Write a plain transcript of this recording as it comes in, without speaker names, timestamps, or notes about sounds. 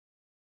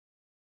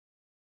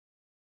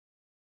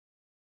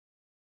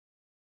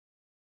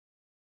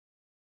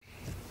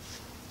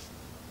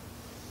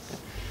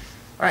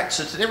Alright,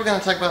 so today we're going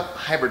to talk about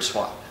hybrid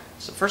swap.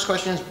 So the first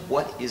question is,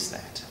 what is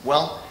that?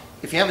 Well,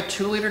 if you have a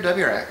 2-liter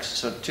WRX,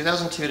 so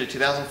 2002 to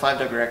 2005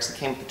 WRX that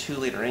came with a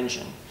 2-liter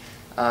engine,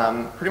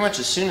 pretty much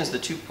as soon as the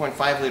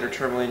 2.5-liter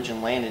turbo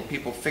engine landed,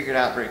 people figured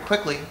out very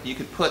quickly you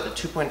could put a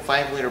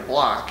 2.5-liter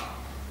block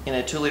in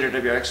a 2-liter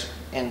WRX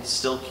and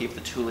still keep the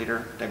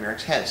 2-liter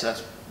WRX head. So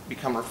that's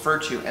become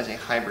referred to as a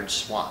hybrid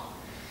swap.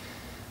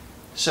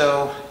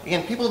 So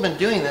again, people have been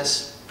doing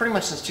this pretty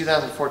much since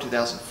 2004,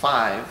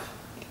 2005.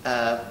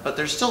 But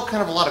there's still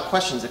kind of a lot of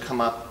questions that come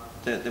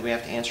up that we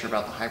have to answer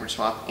about the hybrid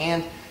swap.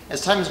 And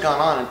as time has gone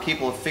on and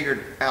people have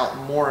figured out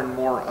more and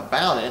more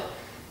about it,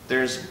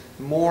 there's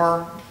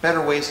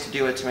better ways to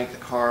do it to make the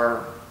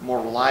car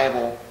more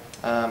reliable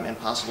and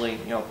possibly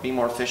be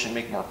more efficient,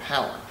 make more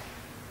power.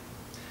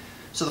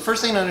 So the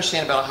first thing to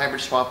understand about a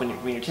hybrid swap when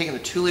you're taking the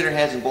 2-liter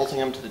heads and bolting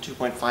them to the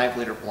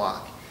 2.5-liter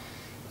block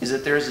is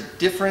that there's a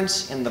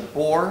difference in the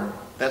bore.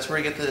 That's where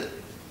you get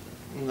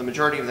the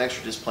majority of the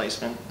extra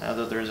displacement,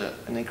 though there's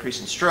an increase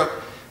in stroke,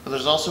 but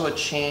there's also a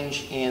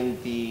change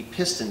in the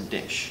piston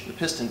dish, the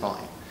piston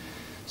volume.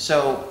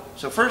 So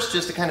first,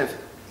 just to kind of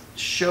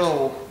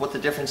show what the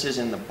difference is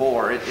in the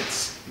bore,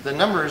 the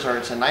numbers are,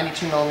 it's a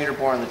 92 millimeter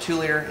bore in the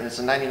 2-liter and it's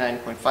a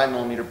 99.5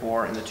 millimeter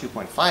bore in the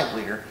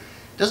 2.5-liter.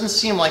 It doesn't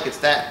seem like it's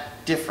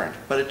that different,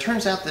 but it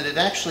turns out that it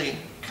actually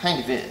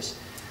kind of is.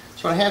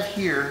 So what I have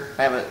here,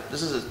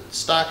 this is a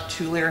stock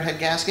 2-liter head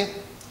gasket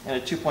and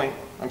a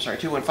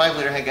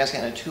 2.5-liter head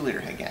gasket and a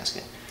 2-liter head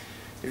gasket.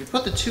 If you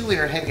put the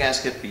 2-liter head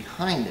gasket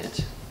behind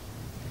it,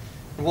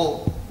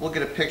 we'll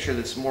get a picture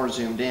that's more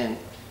zoomed in,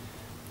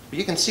 but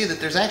you can see that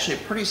there's actually a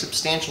pretty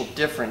substantial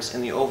difference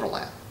in the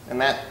overlap, and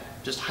that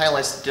just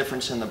highlights the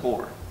difference in the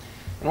bore.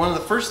 And one of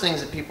the first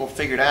things that people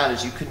figured out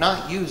is you could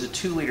not use a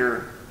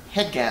 2-liter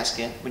head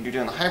gasket when you're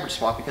doing the hybrid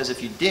swap, because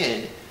if you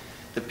did,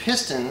 the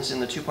pistons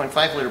in the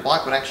 2.5-liter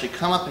block would actually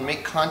come up and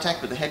make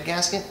contact with the head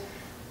gasket,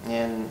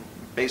 and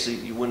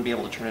basically you wouldn't be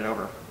able to turn it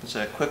over. It's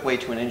a quick way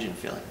to an engine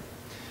failure.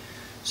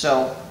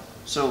 So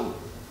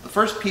the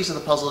first piece of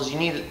the puzzle is you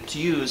need to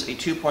use a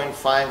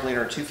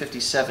 2.5-liter or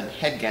 257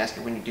 head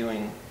gasket when you're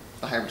doing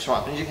the hybrid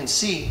swap. And as you can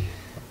see,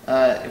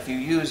 if you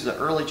use the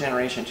early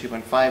generation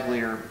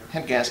 2.5-liter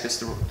head gaskets,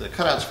 the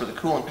cutouts for the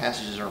coolant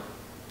passages are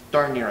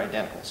darn near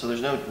identical. So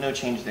there's no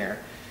change there.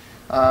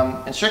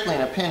 And strictly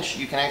in a pinch,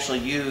 you can actually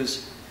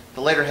use the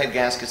later head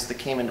gaskets that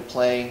came into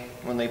play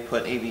when they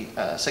put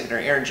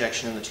secondary air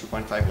injection in the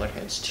 2.5-liter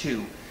heads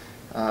too.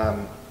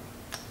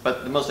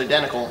 But the most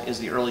identical is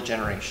the early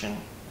generation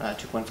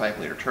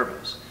 2.5-liter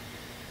turbos.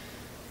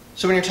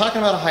 So when you're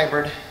talking about a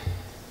hybrid,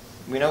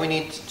 we know we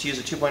need to use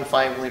a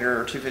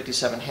 2.5-liter or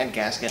 257 head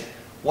gasket.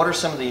 What are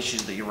some of the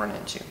issues that you run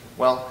into?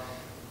 Well,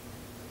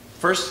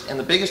 first and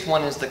the biggest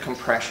one is the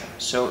compression.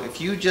 So if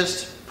you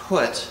just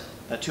put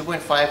a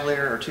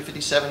 2.5-liter or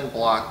 257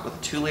 block with a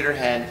 2-liter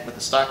head with a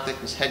stock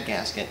thickness head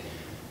gasket,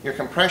 your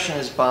compression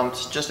is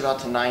bumped just about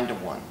to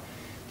 9-to-1.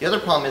 The other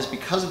problem is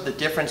because of the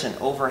difference in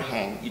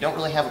overhang, you don't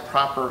really have a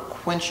proper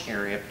quench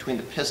area between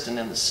the piston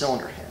and the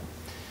cylinder head.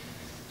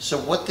 So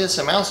what this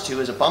amounts to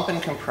is a bump in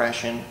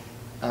compression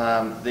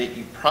that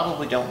you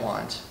probably don't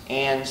want,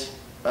 and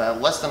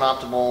less than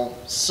optimal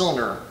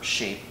cylinder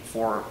shape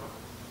for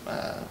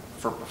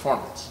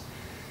performance.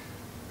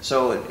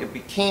 So it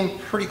became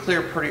pretty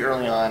clear pretty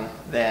early on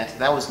that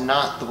that was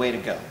not the way to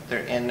go.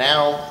 And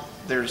now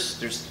there's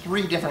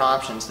 3 different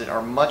options that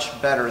are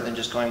much better than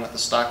just going with the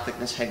stock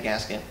thickness head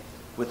gasket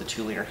with a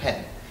 2-liter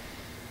head.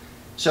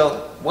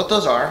 So what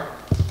those are,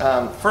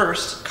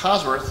 first,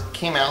 Cosworth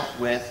came out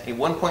with a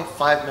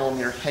 1.5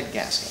 millimeter head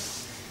gasket.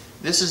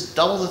 This is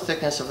double the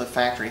thickness of the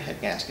factory head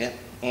gasket,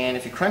 and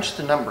if you crunch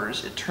the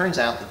numbers, it turns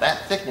out that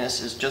that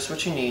thickness is just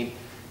what you need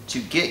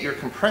to get your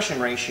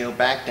compression ratio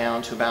back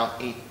down to about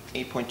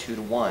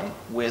 8.2-to-1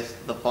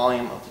 with the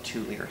volume of the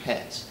 2-liter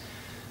heads.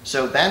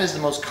 So that is the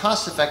most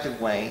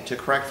cost-effective way to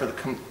correct for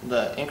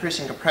the increase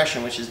in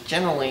compression, which is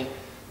generally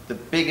the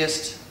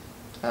biggest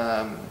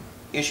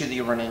issue that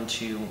you run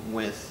into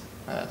with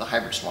the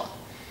hybrid swap.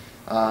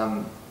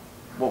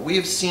 What we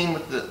have seen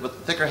with the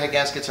thicker head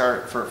gaskets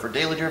are for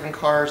daily driven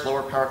cars,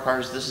 lower power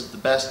cars, this is the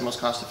best, most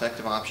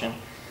cost-effective option.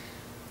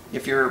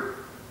 If you're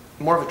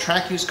more of a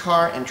track use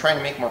car and trying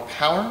to make more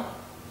power,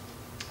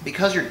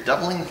 because you're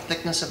doubling the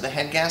thickness of the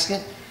head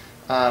gasket,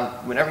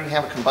 whenever you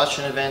have a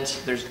combustion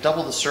event, there's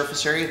double the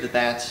surface area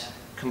that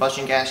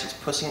combustion gas is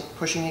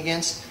pushing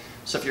against.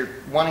 So if you're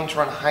wanting to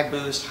run high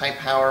boost, high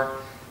power,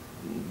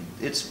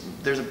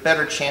 there's a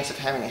better chance of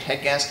having a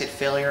head gasket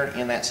failure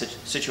in that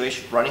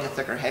situation, running a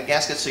thicker head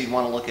gasket, so you'd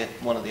want to look at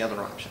one of the other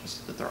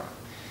options that there are.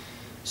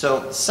 So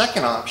the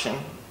second option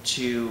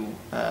to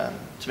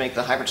make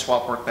the hybrid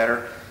swap work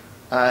better,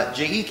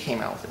 JE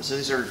came out with this. So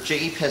these are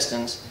JE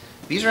pistons.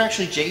 These are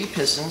actually JE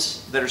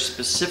pistons that are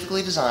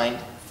specifically designed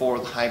for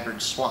the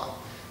hybrid swap.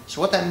 So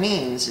what that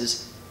means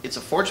is it's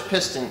a forged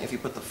piston. If you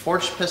put the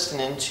forged piston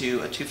into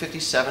a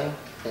 257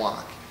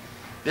 block,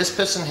 this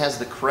piston has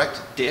the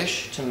correct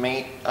dish to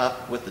mate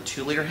up with the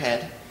 2-liter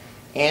head,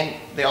 and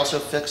they also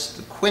fixed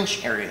the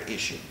quench area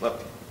issue,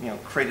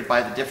 created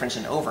by the difference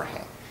in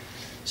overhang.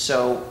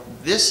 So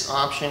this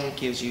option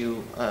gives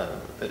you,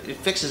 it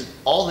fixes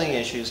all the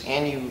issues,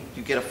 and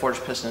you get a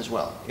forged piston as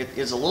well. It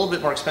is a little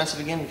bit more expensive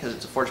again because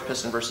it's a forged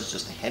piston versus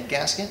just a head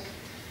gasket,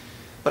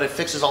 but it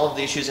fixes all of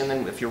the issues. And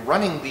then if you're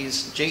running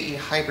these JE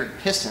hybrid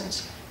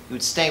pistons, you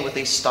would stay with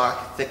a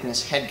stock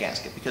thickness head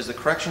gasket, because the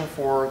correction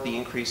for the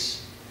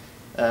increase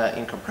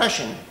in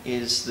compression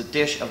is the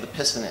dish of the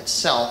piston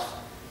itself,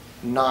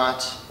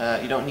 not,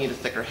 you don't need a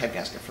thicker head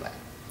gasket for that.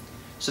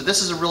 So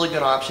this is a really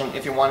good option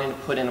if you're wanting to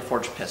put in a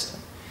forged piston.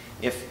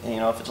 If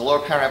it's a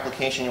lower power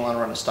application, you want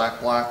to run a stock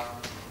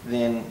block,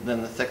 then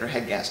the thicker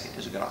head gasket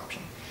is a good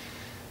option.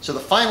 So the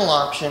final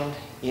option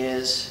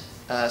is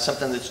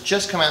something that's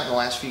just come out in the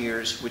last few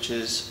years, which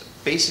is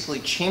basically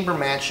chamber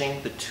matching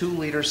the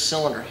 2-liter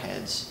cylinder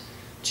heads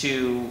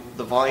to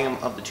the volume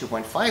of the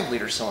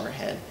 2.5-liter cylinder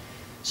head.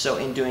 So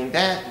in doing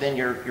that, then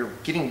you're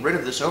getting rid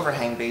of this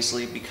overhang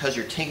basically, because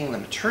you're taking the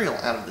material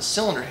out of the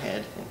cylinder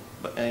head,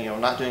 but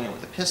not doing it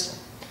with a piston.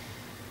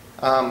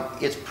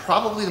 It's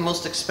probably the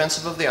most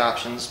expensive of the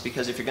options,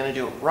 because if you're going to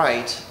do it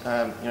right,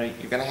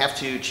 you're going to have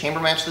to chamber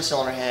match the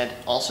cylinder head,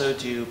 also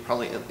do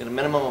probably at a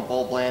minimum a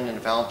bowl blend and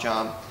a valve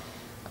job,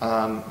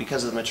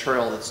 because of the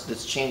material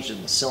that's changed in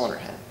the cylinder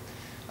head.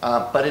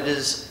 But it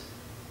is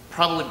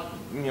probably,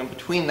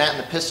 between that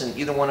and the piston,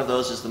 either one of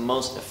those is the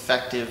most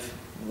effective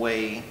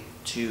way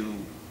to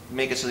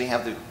make it so that you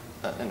have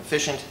an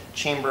efficient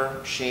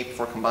chamber shape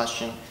for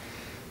combustion,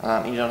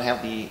 and you don't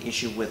have the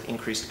issue with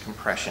increased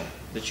compression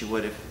that you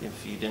would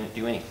if you didn't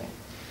do anything.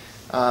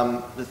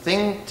 The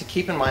thing to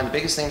keep in mind, the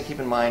biggest thing to keep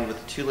in mind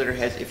with the 2-liter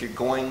heads, if you're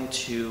going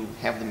to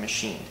have them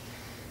machined,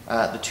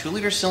 the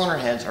 2-liter cylinder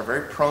heads are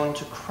very prone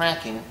to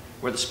cracking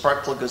where the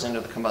spark plug goes into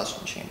the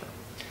combustion chamber.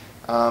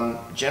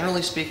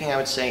 Generally speaking, I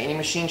would say any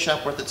machine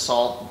shop worth its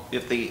salt,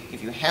 if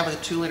you have a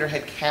 2-liter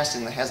head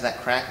casting that has that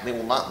crack, they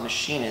will not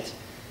machine it,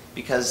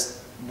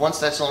 because once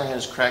that cylinder head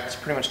is cracked, it's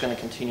pretty much going to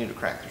continue to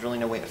crack. There's really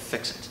no way to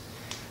fix it.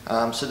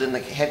 So then the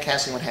head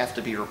casting would have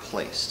to be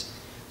replaced.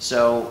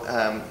 So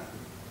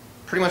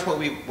pretty much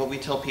what we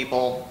tell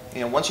people,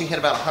 once you hit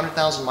about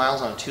 100,000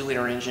 miles on a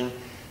 2-liter engine,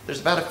 there's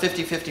about a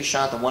 50-50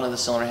 shot that one of the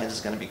cylinder heads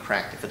is going to be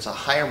cracked. If it's a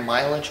higher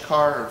mileage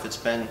car, or if it's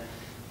been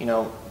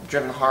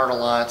driven hard a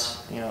lot,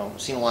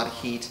 seen a lot of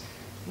heat,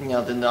 the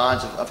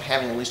odds of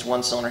having at least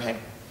one cylinder head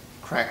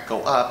crack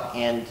go up.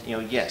 And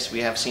yes, we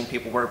have seen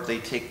people where they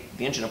take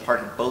the engine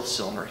apart and both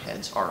cylinder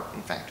heads are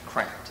in fact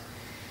cracked.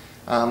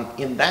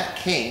 In that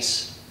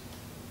case,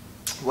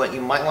 what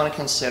you might want to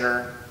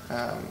consider,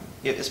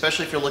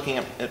 especially if you're looking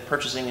at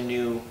purchasing a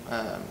new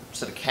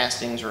set of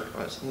castings or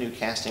a new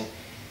casting,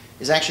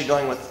 is actually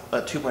going with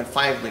a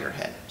 2.5-liter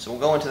head. So we'll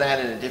go into that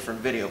in a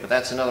different video, but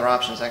that's another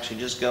option, is actually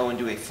just go and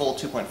do a full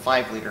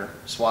 2.5-liter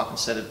swap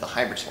instead of the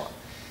hybrid swap.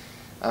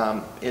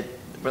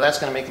 Where that's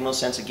going to make the most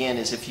sense, again,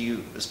 is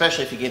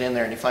especially if you get in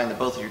there and you find that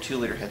both of your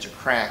 2-liter heads are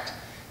cracked,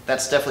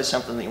 that's definitely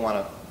something that you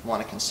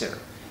want to consider.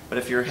 But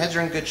if your heads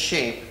are in good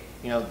shape,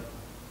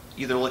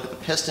 either look at the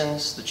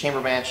pistons, the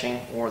chamber matching,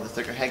 or the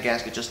thicker head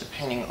gasket, just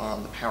depending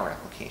on the power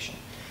application.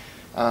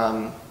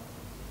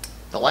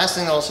 The last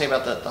thing that I'll say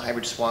about the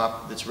hybrid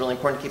swap that's really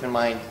important to keep in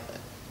mind,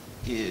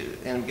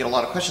 and we get a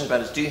lot of questions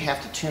about, is do you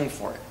have to tune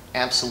for it?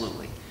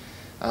 Absolutely.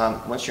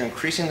 Once you're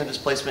increasing the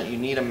displacement, you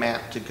need a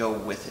map to go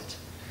with it.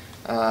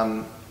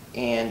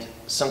 And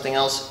something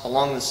else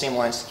along the same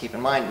lines to keep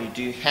in mind, you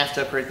do have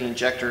to upgrade the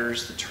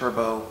injectors, the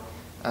turbo,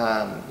 the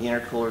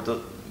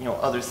intercooler,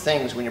 other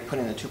things when you're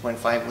putting the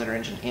 2.5-liter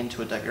engine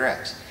into a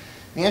WRX.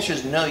 The answer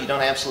is no, you don't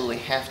absolutely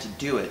have to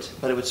do it,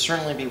 but it would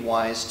certainly be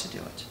wise to do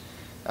it.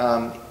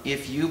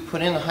 If you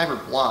put in a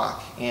hybrid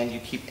block and you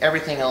keep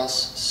everything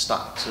else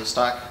stock, so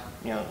stock,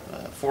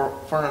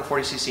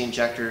 440cc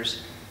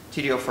injectors,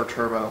 TDO4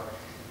 turbo,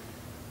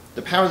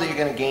 the power that you're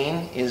going to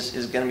gain is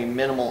going to be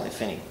minimal,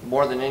 if any.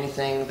 More than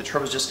anything, the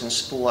turbo is just going to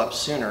spool up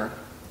sooner,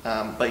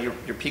 but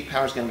your peak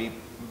power is going to be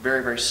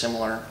very, very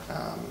similar.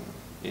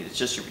 It's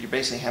just you're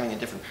basically having a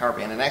different power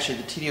band, and actually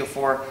the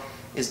TDO4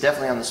 is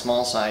definitely on the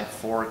small side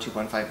for a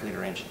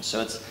 2.5-liter engine,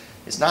 so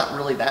it's not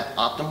really that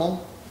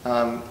optimal.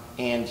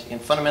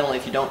 And fundamentally,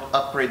 if you don't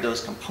upgrade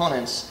those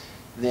components,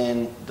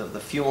 then the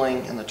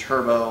fueling and the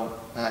turbo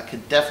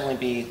could definitely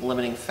be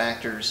limiting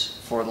factors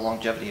for the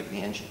longevity of the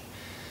engine.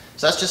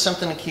 So that's just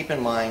something to keep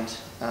in mind.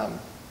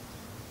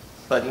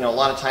 But a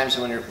lot of times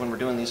when we're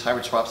doing these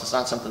hybrid swaps, it's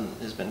not something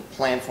that has been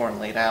planned for and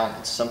laid out.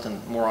 It's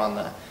something more on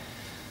the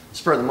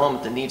spur of the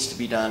moment that needs to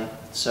be done.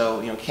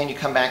 So can you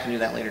come back and do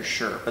that later?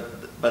 Sure.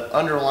 But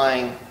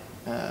underlying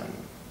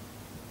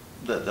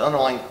the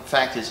underlying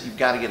fact is you've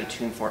got to get a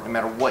tune for it, no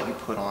matter what you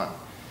put on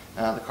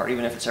the car.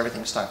 Even if it's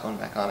everything stock going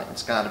back on it,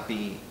 it's got to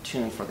be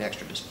tuned for the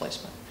extra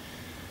displacement.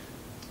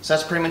 So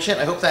that's pretty much it.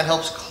 I hope that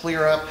helps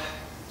clear up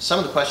some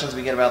of the questions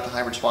we get about the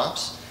hybrid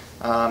swaps.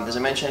 As I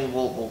mentioned,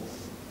 we'll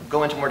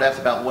go into more depth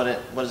about what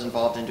is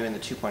involved in doing the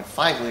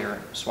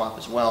 2.5-liter swap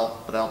as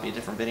well, but that'll be a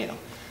different video.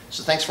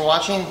 So thanks for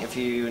watching. If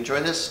you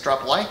enjoyed this,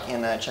 drop a like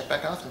and check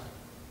back often.